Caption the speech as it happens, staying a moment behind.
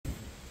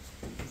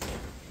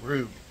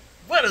Rude.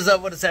 What is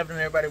up? What is happening,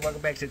 everybody?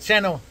 Welcome back to the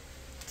channel.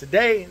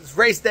 Today is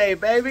race day,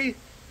 baby.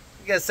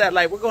 We got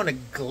Satellite. We're going to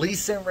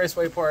Gleason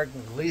Raceway Park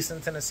in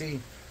Gleason, Tennessee.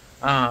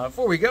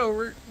 Before we go,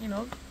 we're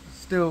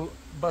still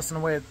busting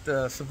away at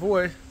the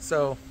Savoy,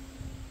 so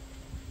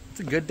it's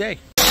a good day.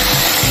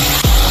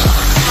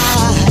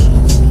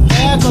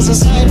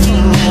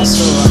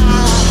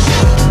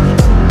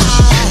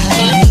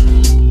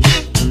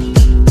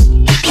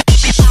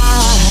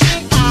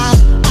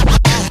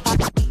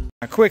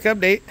 A quick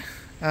update.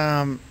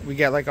 We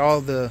got like all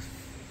the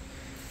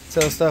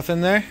sales stuff in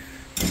there.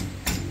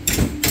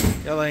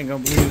 Y'all ain't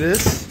gonna believe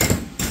this.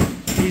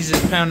 He's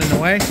just pounding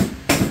away.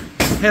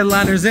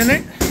 Headliner's in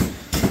it.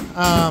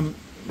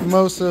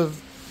 Most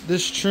of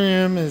this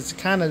trim is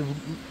kind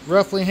of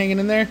roughly hanging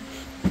in there.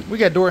 We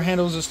got door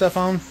handles and stuff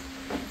on.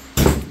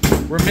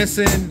 We're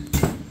missing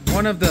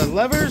one of the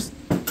levers,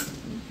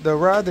 the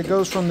rod that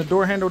goes from the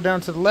door handle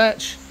down to the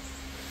latch.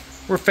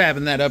 We're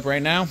fabbing that up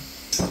right now.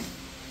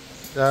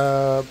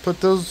 Put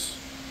those,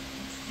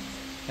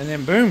 and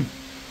then boom.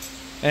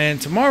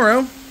 And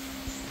tomorrow,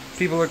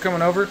 people are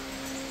coming over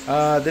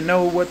that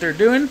know what they're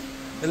doing.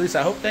 At least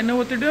I hope they know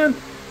what they're doing.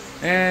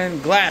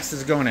 And glass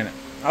is going in it.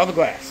 All the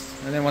glass.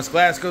 And then once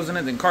glass goes in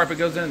it, then carpet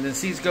goes in it, then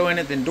seats go in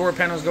it, then door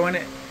panels go in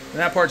it. And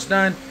that part's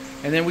done.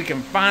 And then we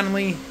can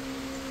finally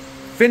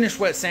finish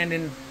wet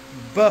sanding,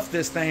 buff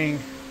this thing,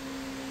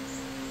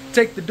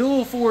 take the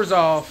dual fours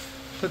off,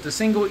 put the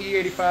single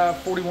E85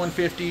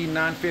 4150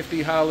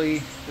 950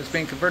 Holly that's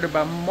been converted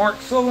by Mark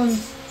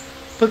Sullins,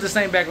 put the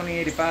same back on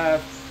the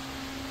E85,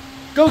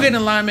 go get an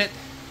alignment,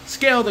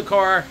 scale the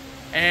car,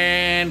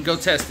 and go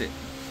test it.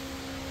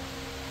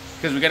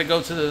 Because we got to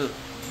go to the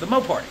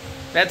Mo Party.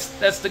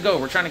 That's the go.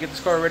 We're trying to get this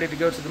car ready to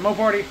go to the Mo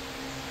Party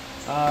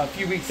a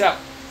few weeks out.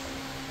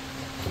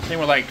 I think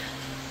we're like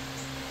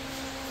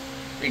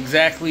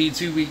exactly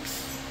 2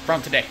 weeks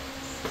from today.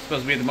 It's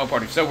supposed to be at the Mo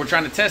Party. So we're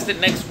trying to test it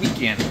next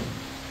weekend.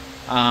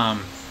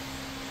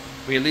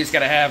 We at least got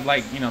to have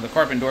like, the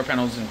carpet and door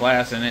panels and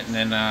glass in it, and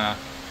then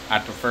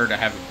I'd prefer to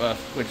have it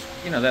buffed, which,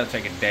 that'll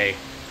take a day.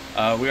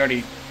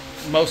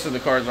 Most of the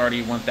cars are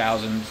already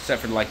 1,000,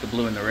 except for like the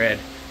blue and the red.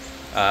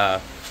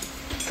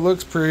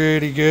 Looks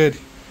pretty good.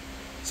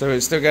 So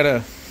it's still got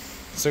a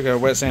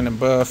wet sand and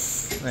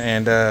buff,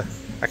 and I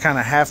kind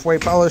of halfway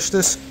polished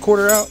this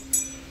quarter out,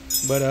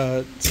 but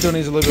it still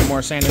needs a little bit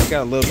more sand. It's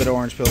got a little bit of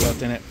orange peel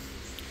left in it.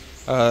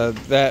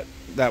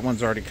 That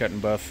one's already cut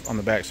and buff on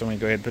the back, so I'm going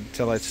to go ahead and put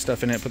the taillights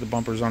stuff in it, put the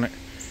bumpers on it.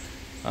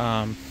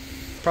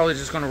 Probably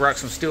just going to rock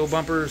some steel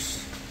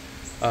bumpers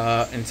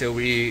until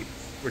we're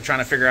trying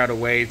to figure out a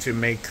way to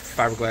make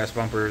fiberglass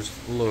bumpers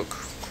look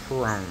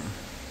chrome.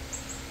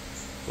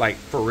 Like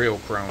for real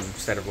chrome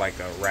instead of like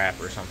a wrap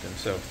or something.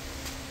 So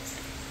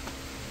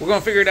we're going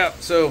to figure it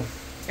out. So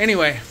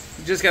anyway,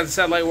 we just got the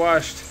Satellite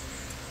washed.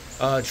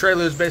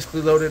 Trailer is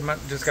basically loaded.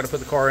 Just got to put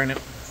the car in it.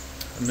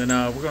 And then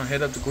we're going to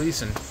head up to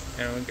Gleason.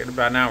 And we'll get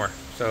about an hour.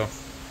 So,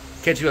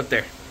 catch you up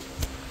there.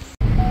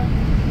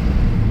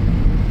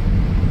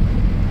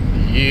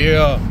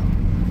 Yeah.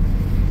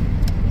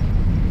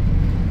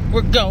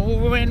 We're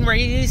going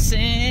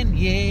racing,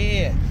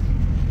 yeah.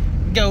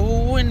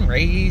 Going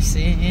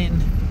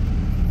racing.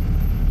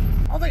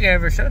 I don't think I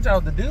ever showed y'all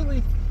the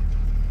dually.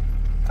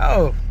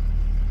 Oh.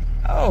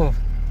 I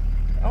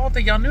don't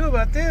think y'all knew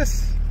about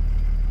this.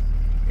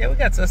 Yeah, we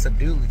got us a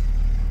dually.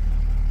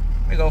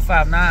 We go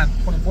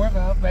 5.9, 24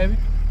 valve, baby.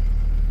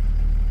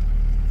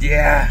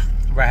 Yeah,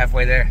 we're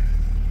halfway there.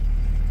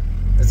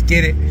 Let's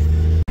get it.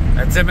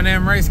 That's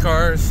M&M race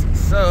cars,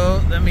 so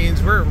that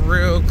means we're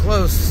real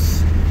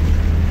close.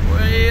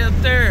 Way up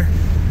there.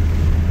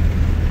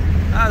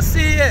 I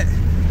see it.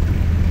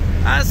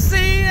 I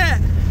see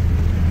it.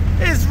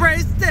 It's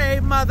race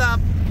day, mother. All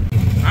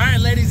right,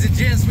 ladies and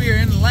gents, we are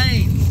in the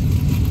lanes.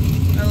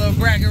 A little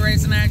bracket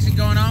racing action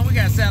going on. We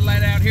got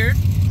Satellite out here.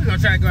 We're gonna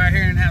try to go out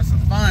here and have some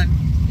fun.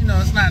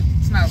 It's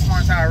not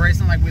smart tower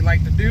racing like we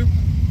like to do,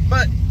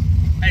 but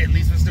hey, at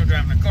least we're still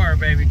driving the car,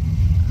 baby.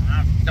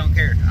 I don't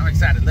care. I'm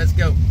excited. Let's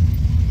go.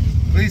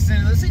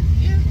 Gleason, let's see.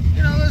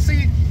 Let's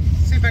see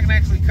if I can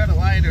actually cut a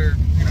light or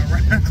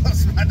run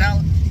close to my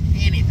dollar.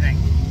 Anything.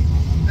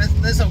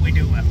 That's what we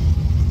do well.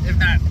 If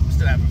not, we're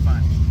still having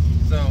fun.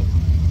 So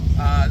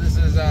this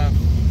is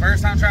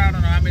first time trial. I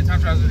don't know how many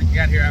time trials we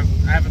got here.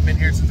 I haven't been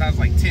here since I was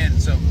like 10,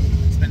 so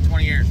it's been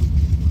 20 years.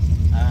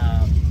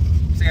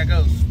 See how it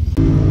goes.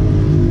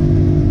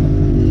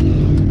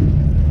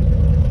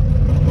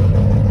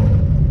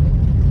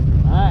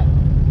 Alright,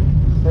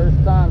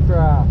 first time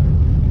trial.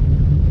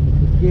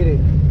 Let's get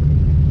it.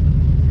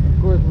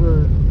 Of course,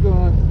 we're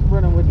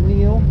running with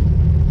Neil.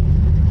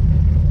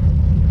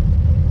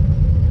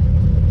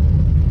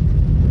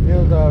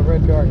 Neil's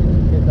red dark.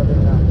 Gets up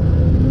and down.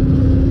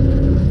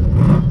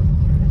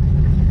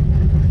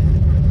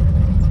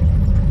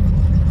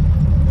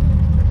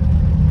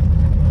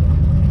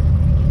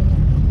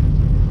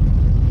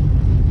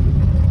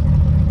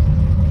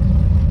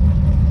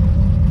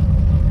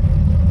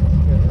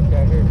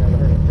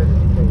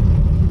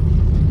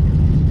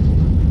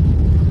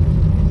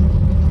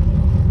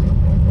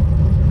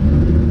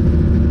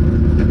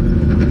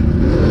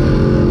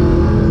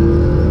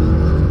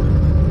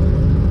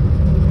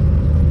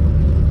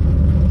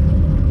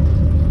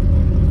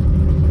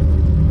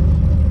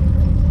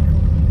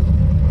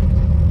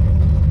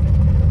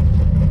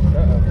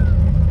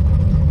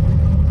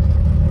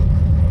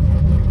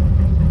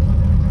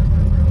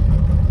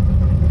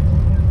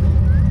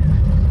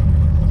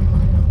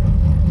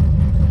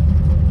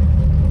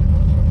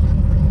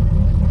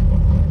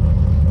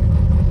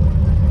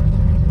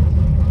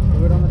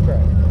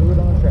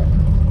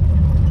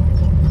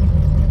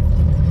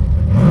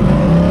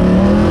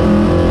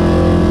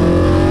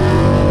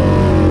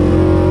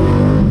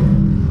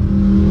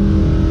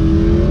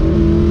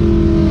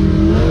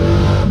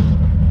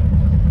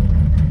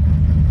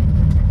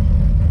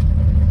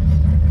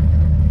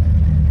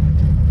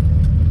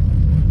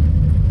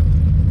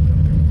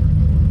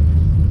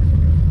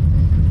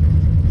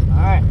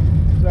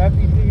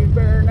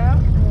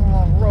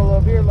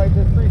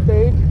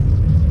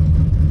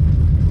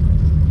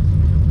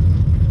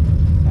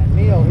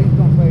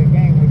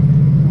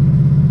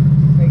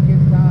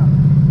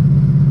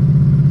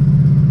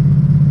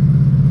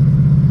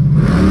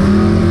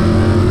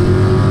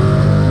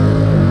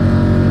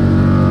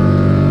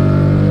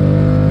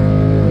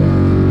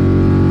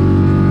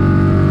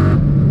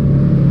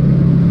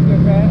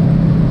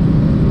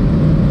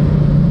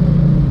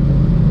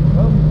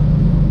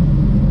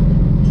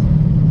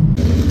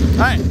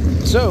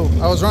 So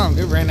I was wrong.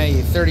 It ran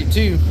a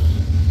 32.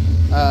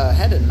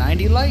 Had a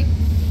 90 light.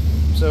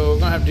 So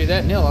we're gonna have to do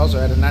that. Neil also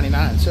had a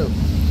 99. So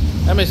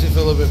that makes me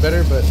feel a little bit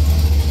better. But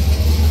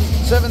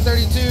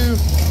 732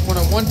 on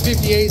a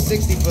 158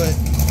 60 foot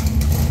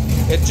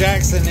at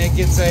Jackson, it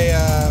gets a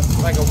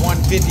like a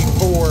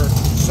 154.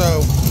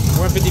 So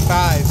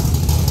 155.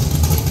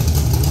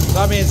 So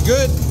I mean, it's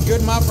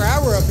good mile per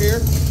hour up here.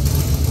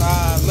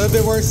 A little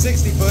bit worse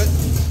 60 foot.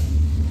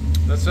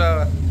 Let's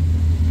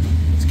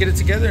get it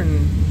together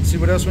and see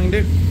what else we can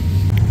do.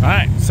 All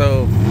right,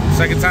 so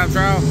second time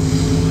trial.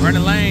 We're in the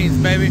lanes,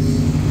 baby.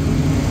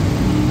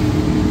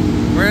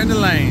 We're in the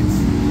lanes.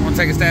 I want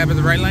to take a stab at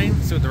the right lane,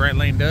 see what the right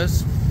lane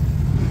does.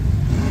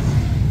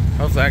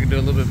 Hopefully I can do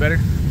a little bit better.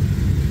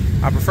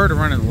 I prefer to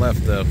run in the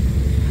left though,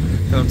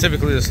 because I'm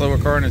typically the slower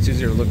car and it's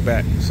easier to look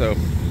back. So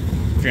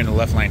if you're in the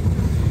left lane.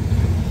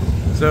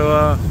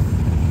 So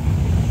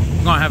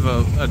we're gonna have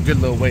a good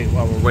little wait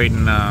while we're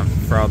waiting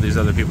for all these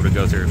other people to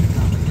go through.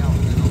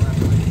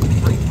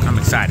 I'm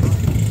excited.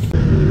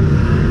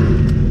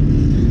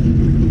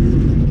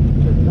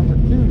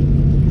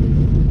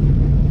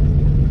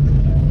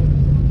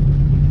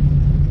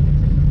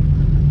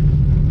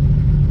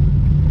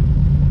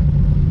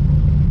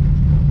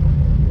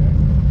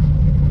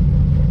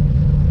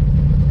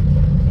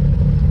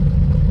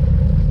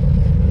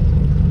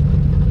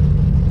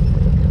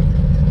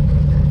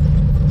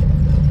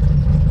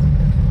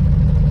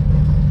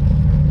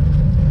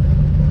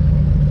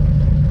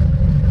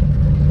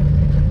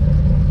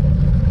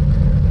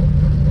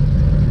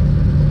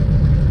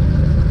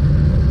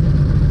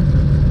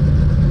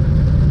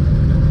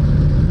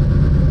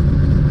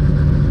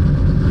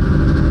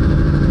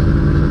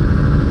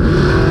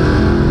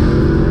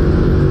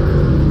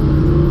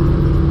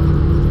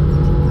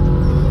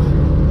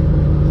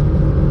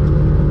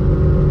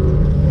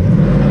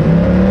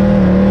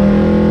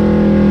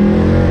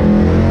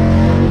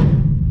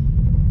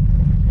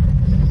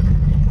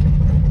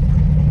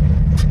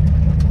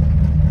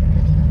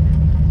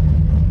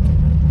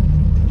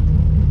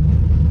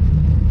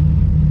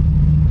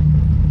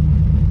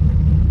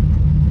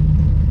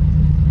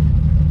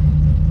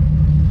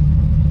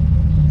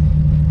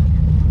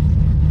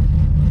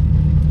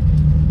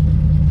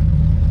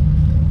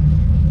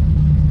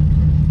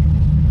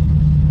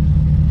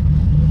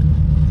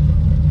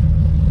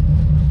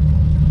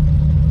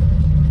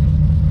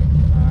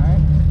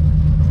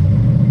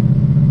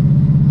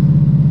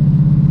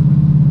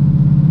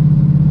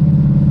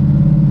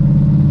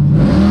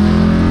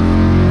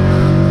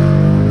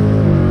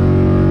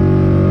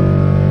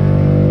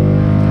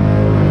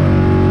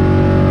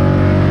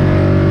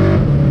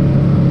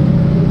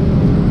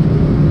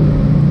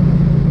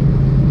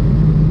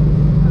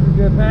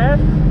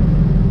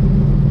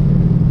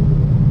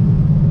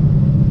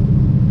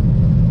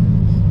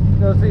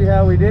 See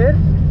how we did.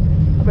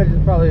 I bet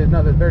it's probably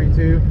another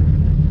 32.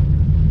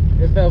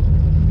 It felt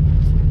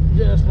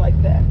just like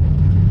that.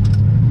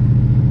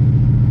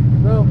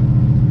 So,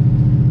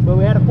 but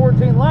we had a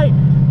 14 light.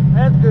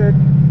 That's good.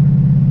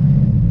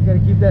 Got to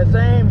keep that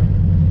same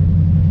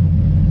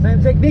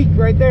technique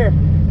right there.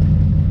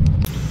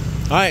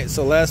 All right,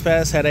 so last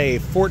pass had a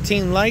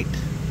 14 light.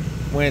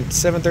 Went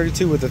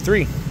 732 with a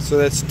 3. So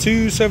that's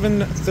 2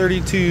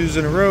 732s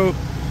in a row.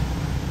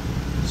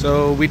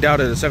 So we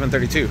doubted a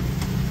 732.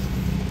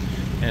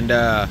 And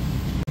now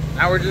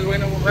we're just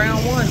waiting on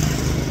round 1.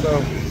 So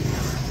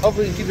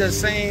hopefully we can keep that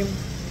same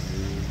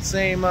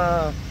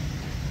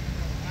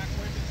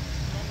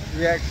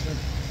reaction.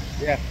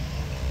 Yeah.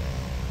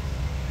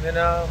 And then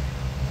I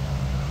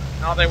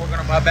don't think we're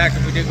gonna buy back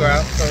if we do go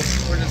out. So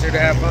we're just here to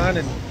have fun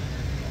and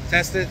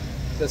test it.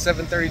 The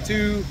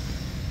 732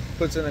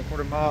 puts in a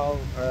quarter mile,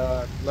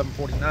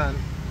 11:49.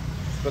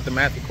 What the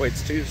math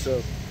equates to.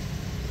 So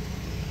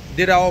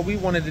did all we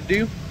wanted to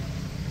do.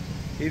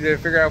 Either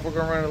figure out if we're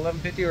going to run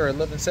 1150 or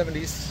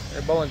 1170s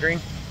at Bowling Green.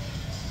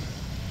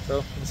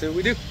 So let's see what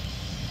we do.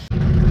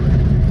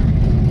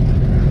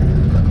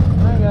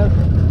 Alright guys,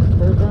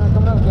 first round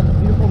coming up against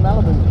beautiful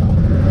Malibu.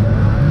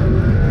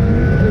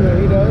 See what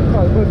he does,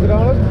 probably puts it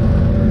on us.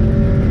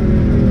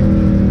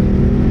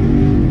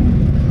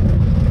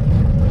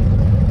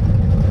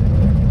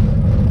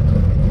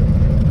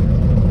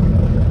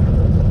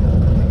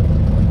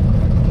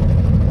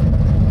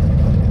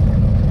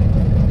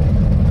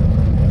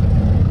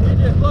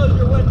 Close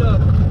your window.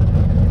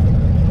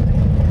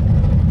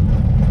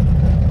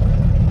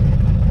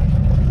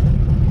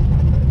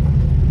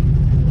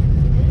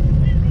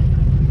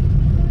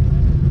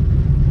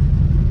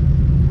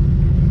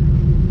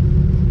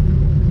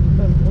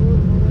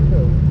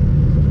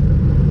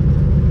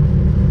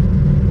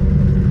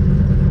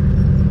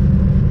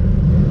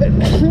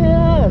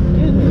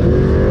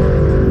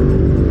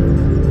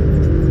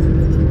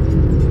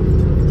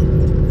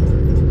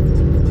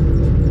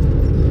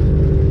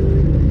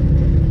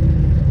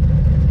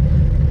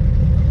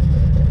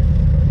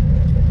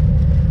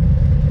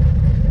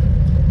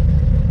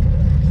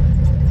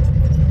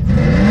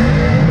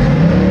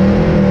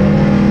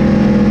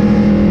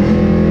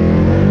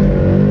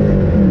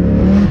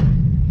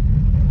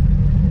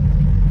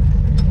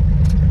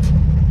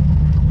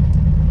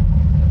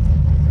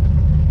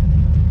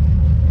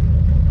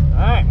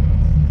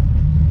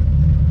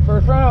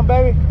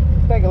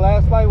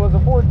 Satellite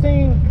was a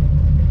 14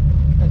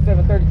 and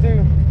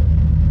 732.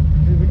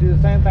 We would do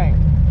the same thing.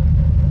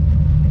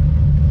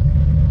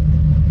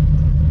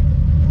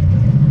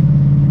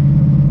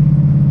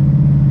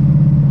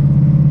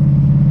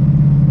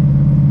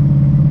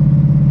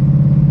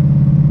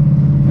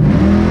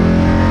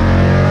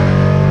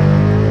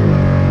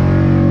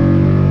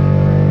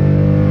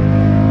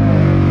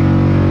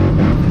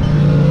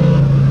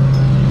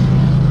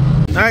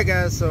 Alright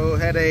guys, so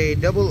had a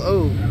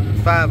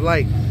 005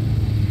 light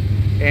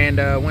and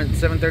went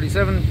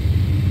 737. It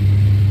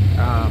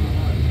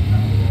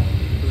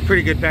was a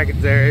pretty good package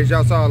there. As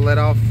y'all saw, it let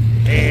off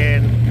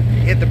and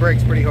hit the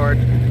brakes pretty hard.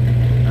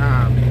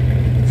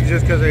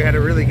 Just because they had a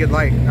really good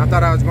light. I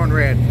thought I was going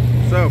red.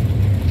 So,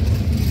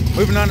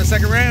 moving on to the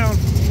second round.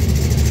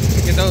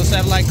 Get those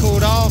satellite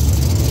cooled off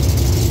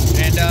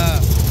and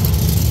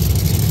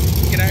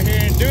get out here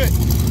and do it.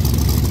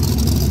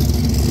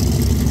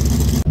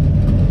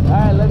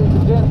 Alright, ladies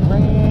and gents,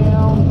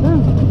 round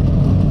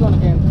 2. Going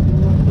again.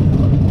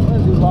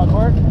 Lindsay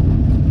Lockhart.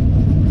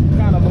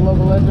 Kind of a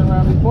local legend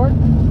around these parts.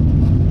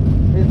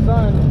 His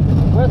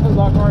son, Wesley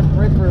Lockhart,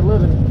 races for a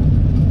living.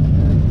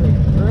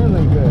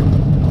 Extremely good.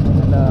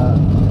 And I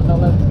know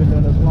Leslie's been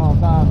doing this a long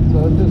time,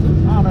 so it's just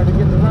an honor to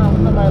get to run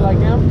with somebody like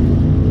him.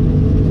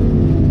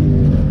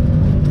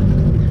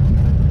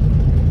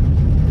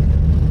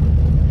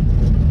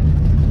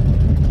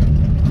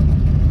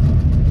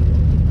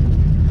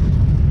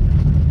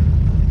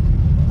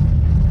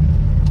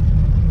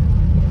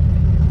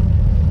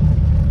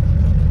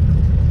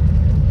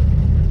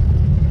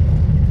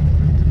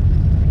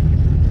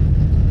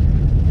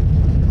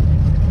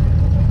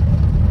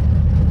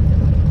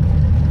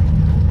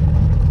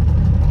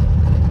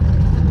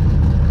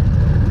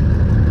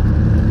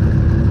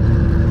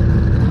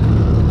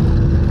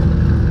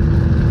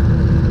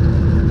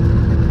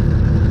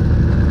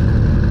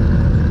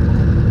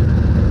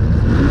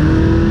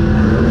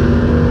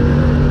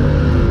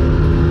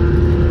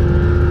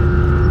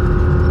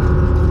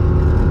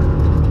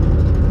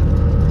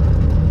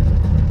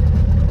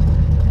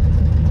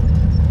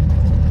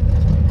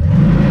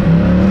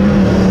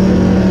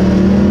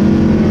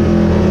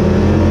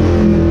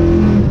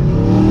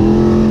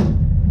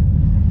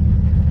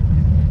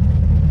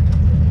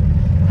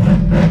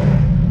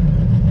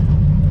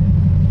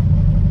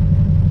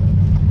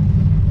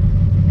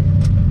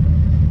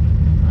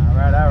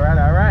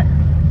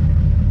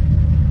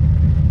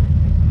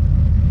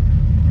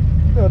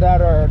 Out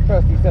our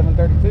trusty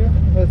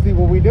 732. Let's see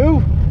what we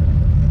do.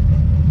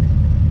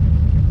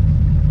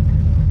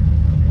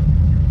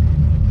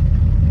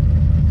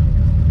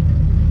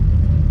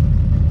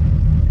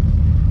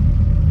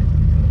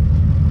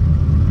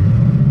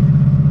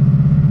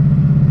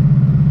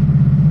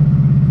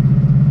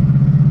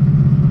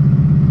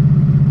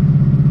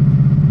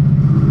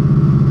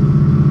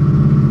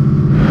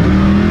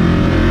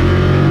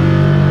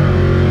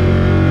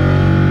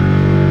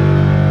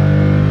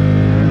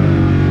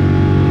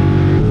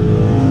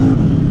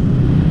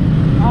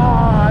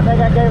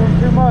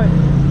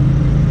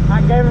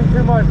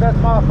 That's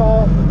my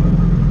fault.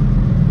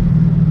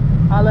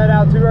 I let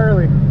out too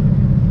early.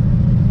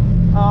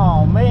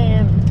 Oh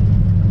man.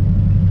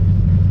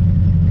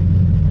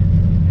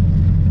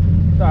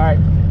 It's alright.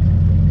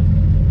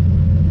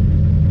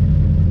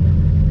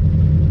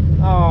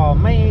 Oh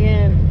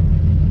man.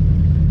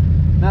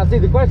 Now see,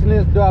 the question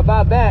is, do I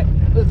buy back?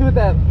 Let's see what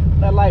that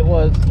light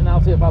was, and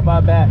I'll see if I buy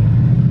back.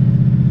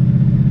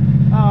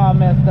 Oh, I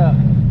messed up.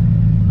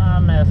 I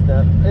messed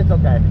up. It's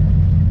okay.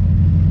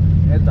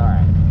 It's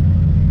alright.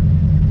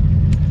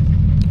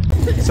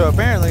 So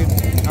apparently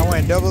I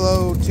went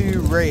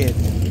 002 red,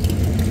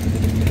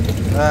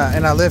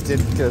 and I lifted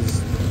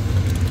because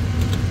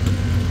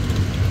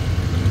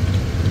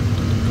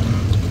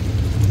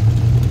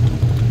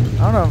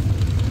I don't know.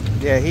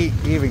 Yeah, he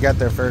even got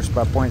there first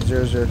by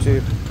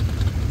 0.002.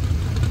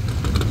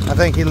 I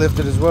think he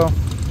lifted as well,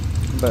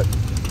 but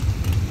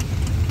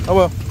oh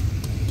well.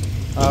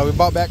 We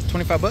bought back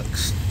 25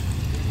 bucks.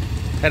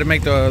 Had to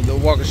make the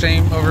walk of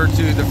shame over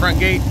to the front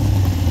gate,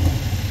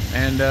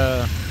 and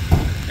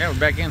yeah, we're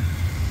back in.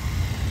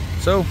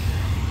 So,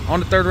 on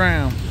the third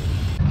round.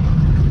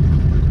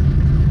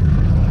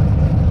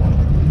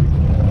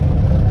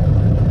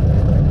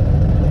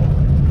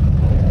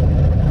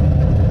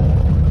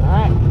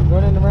 Alright,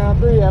 going into round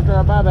 3 after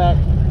our buyback.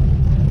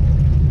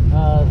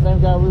 Same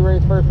guy we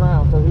raced first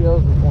round, so he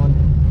owes us one.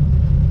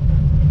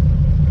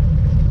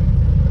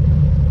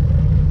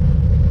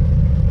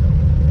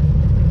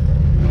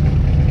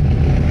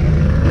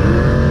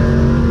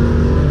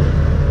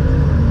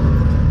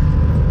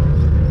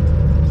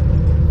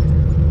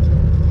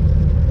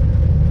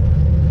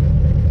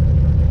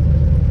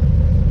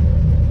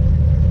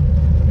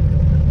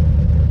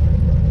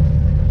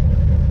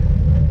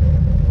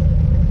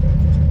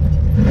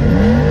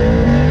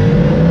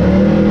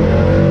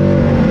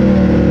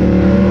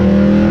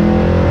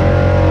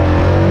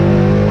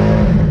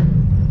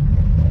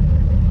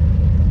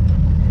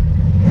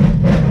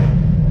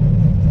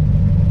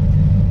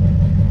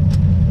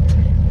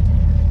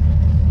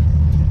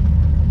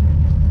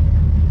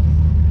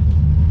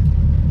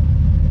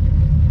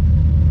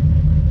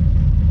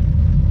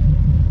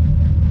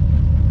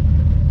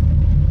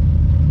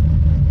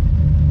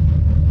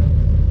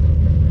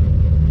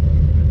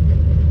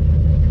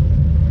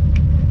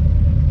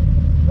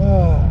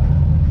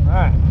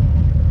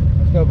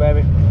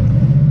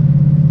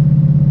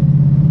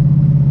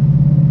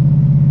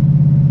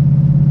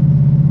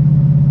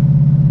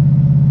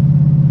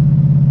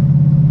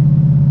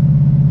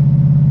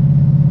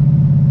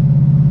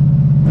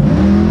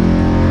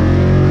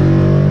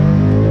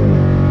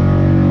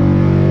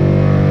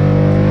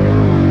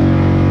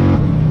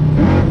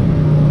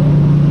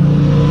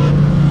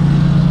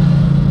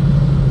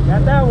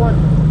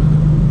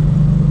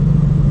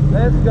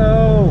 Let's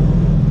go.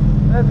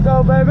 Let's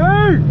go, baby.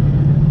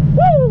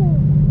 Woo!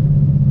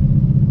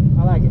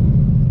 I like it.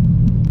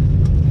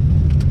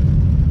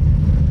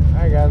 All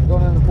right, guys,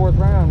 going in the 4th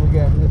round, we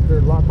got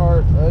Mr.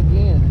 Lockhart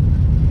again.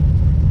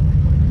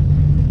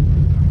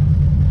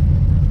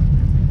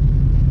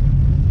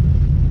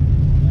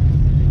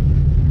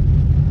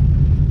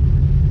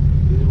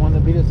 He's the one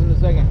that beat us in the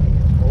 2nd.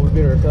 Well, we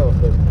beat ourselves,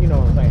 but you know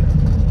what I'm saying.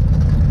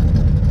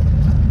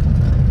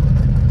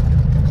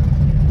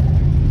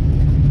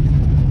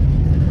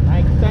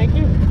 Thank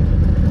you.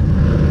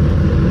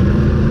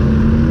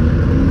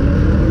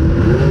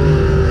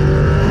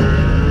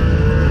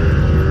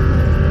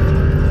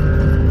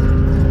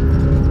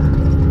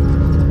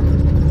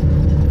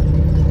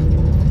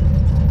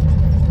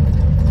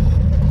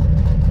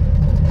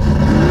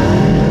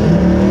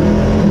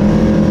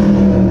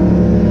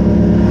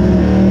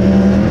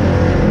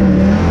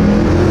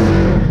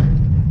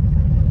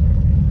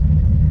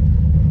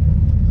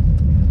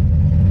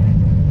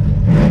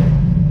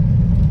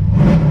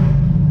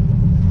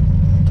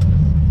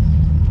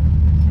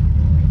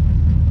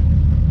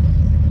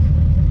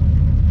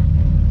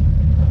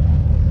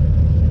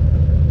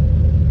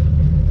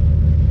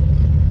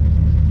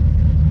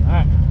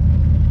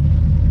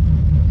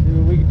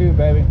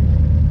 Baby.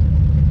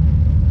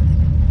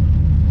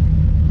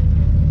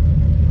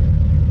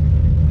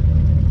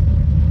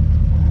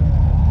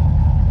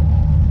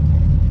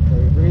 So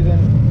you're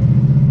breathing,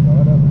 go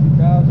it up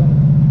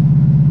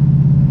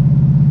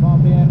 2,000,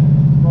 bump in,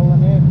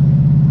 rolling in.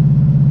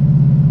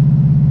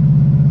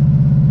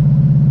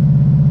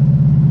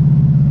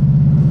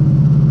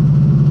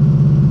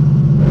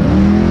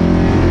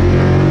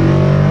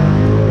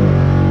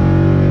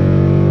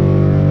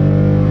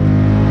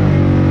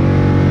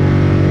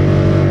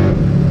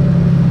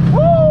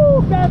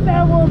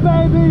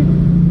 Baby,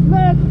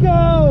 let's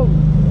go!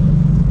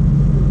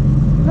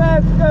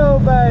 Let's go,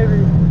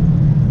 baby!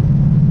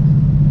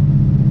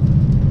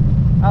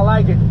 I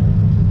like it.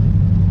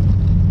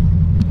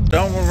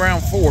 Done with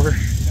round 4.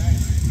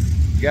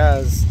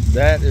 Guys,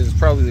 that is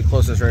probably the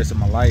closest race of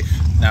my life.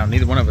 Now,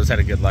 neither one of us had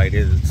a good light.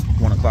 It's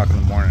 1 o'clock in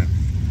the morning.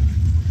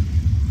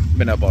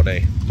 Been up all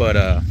day.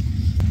 But,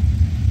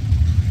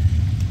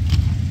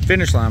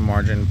 finish line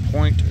margin,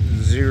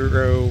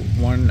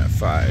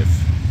 0.015.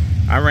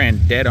 I ran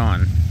dead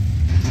on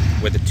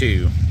with a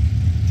 2,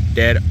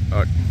 dead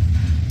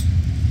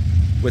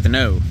with an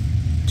O,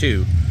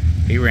 2.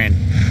 He ran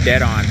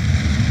dead on.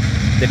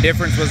 The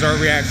difference was our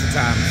reaction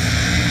times.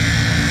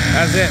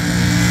 That's it.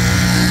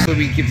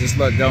 We keep this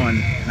luck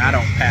going, and I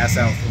don't pass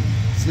out from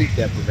sleep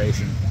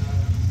deprivation.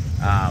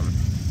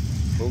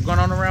 We're going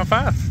on to round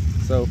 5,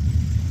 so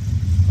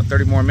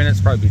 30 more minutes,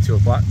 probably be 2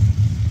 o'clock.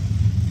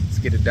 Let's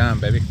get it done,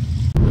 baby.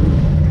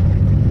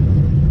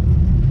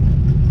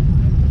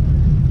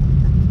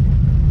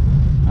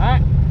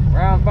 Alright,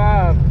 round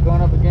 5,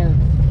 going up against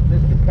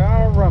Mr.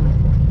 Kyle Rumble.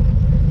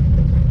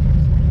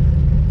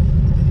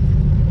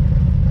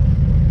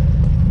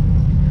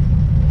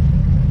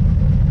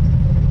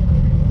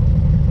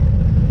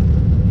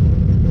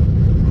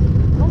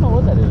 I don't know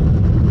what that is. Or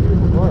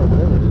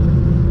whatever it is.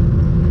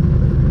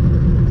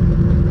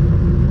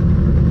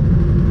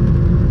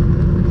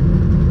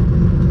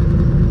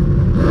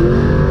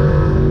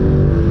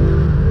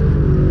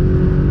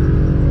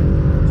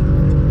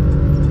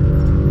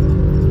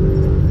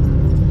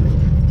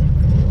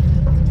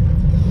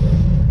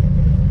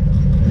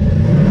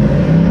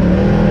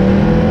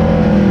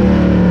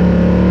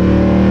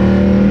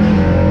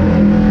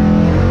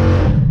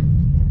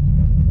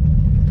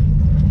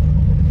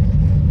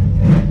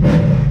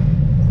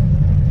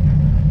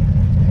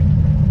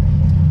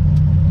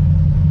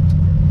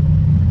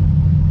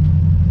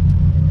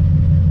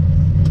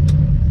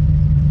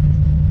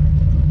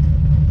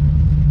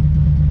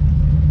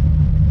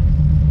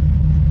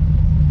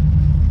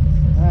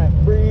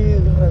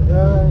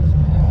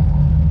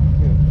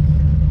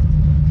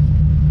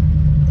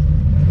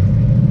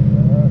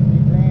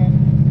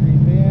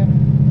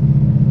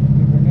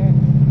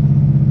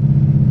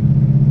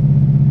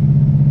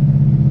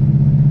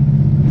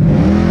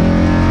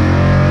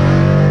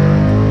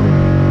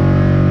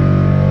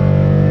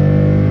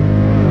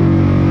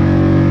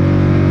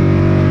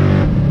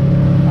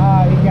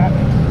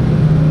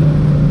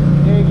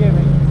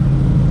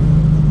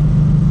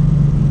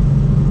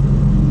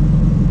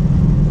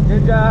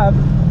 Good job.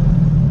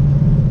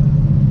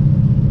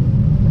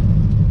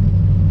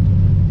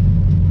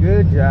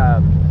 Good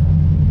job.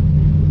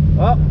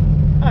 Well,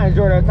 I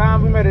enjoyed our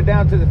time. We made it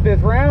down to the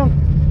 5th round.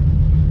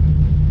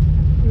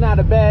 Not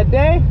a bad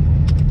day.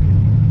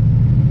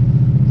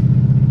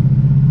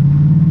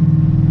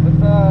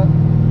 It's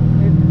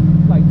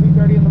like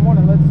 2:30 in the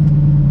morning. Let's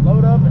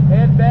load up and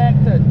head back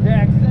to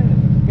Jackson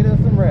and get us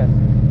some rest.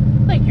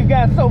 Thank you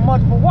guys so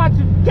much for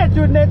watching. Catch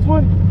you in the next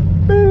one.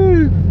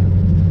 Peace.